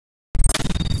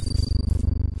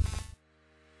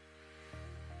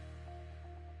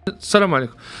السلام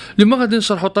عليكم. اليوم غادي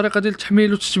نشرحوا الطريقه ديال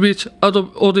تحميل وتثبيت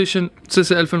ادوب اوديشن سي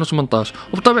سي 2018.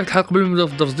 وبطبيعه الحال قبل ما نبداو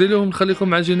في الدرس ديالهم نخليكم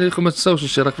مع جينيريكم، ما تنساوش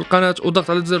الاشتراك في القناه وضغط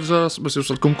على زر الجرس باش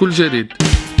يوصلكم كل جديد.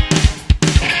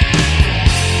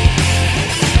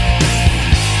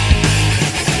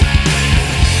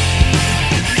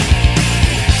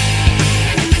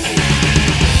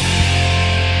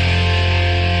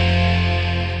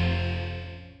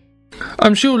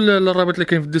 امشيو للرابط اللي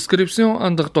كاين في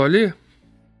الديسكريبسيون، نضغطوا عليه،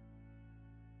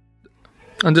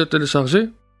 ندير تيليشارجي.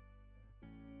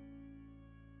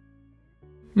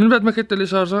 من بعد ما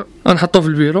كيتيليشارجا نحطوه في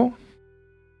البيرو،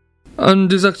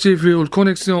 نديزاكتيفيو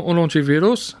الكونيكسيون او لونتي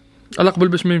فيروس على قبل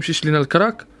باش ما يمشيش لينا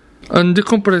الكراك.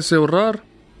 نديكومبريسيو الرار.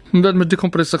 من بعد ما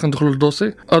ديكومبريسا كندخلوا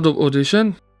للدوسي ادوب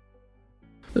اوديشن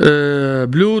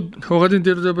بلود، وغادي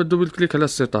ندير دابا دوبل كليك على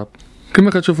السيت اب. كما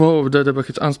كتشوفوا هو بدا دابا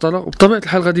كيتانستالا، وبطبيعه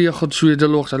الحال غادي ياخذ شويه ديال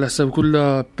الوقت على حساب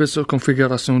كل بيسو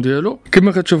كونفيغوراسيون ديالو.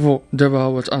 كما كتشوفوا دابا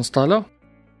هو تانستالا،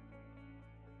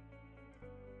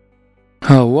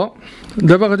 ها هو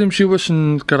دابا غادي نمشيو باش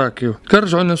نكراكيو.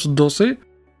 كنرجعوا لنفس الدوسي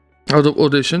ادوب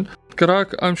اوديشن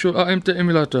كراك، نمشيو ا ام تي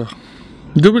ايميلاتور،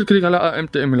 دوبل كليك على ا ام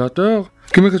تي ايميلاتور.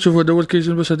 كما كتشوفوا هذا هو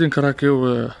الكيجن باش غادي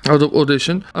نكراكيو ادوب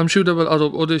اوديشن. نمشيو دابا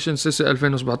لادوب اوديشن سي سي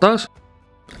 2017،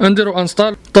 نديرو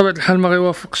انستال. بطبيعه الحال ما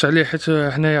غيوافقش عليه حيت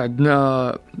حنايا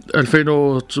عندنا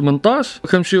 2018.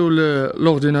 كنمشيو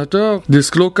لورديناتور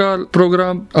ديسك لوكال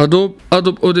بروغرام ادوب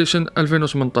اوديشن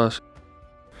 2018.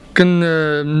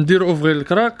 كنديرو اوفغي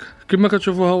الكراك. كما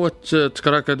كتشوفوا هو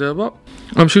تكراكا دابا.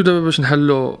 نمشيو دابا باش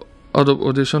نحلو ادوب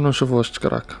اوديشن ونشوفوا واش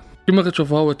تكراكا. كما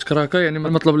كتشوفوا هو تكراكا، يعني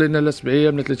مطلب لنا لا 7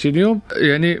 ايام لا 30 يوم،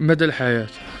 يعني مدى الحياه.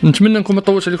 نتمنى نكون ما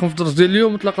طولتش عليكم في الدرس ديال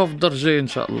اليوم، نتلاقاو في الدرس الجاي ان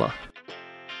شاء الله.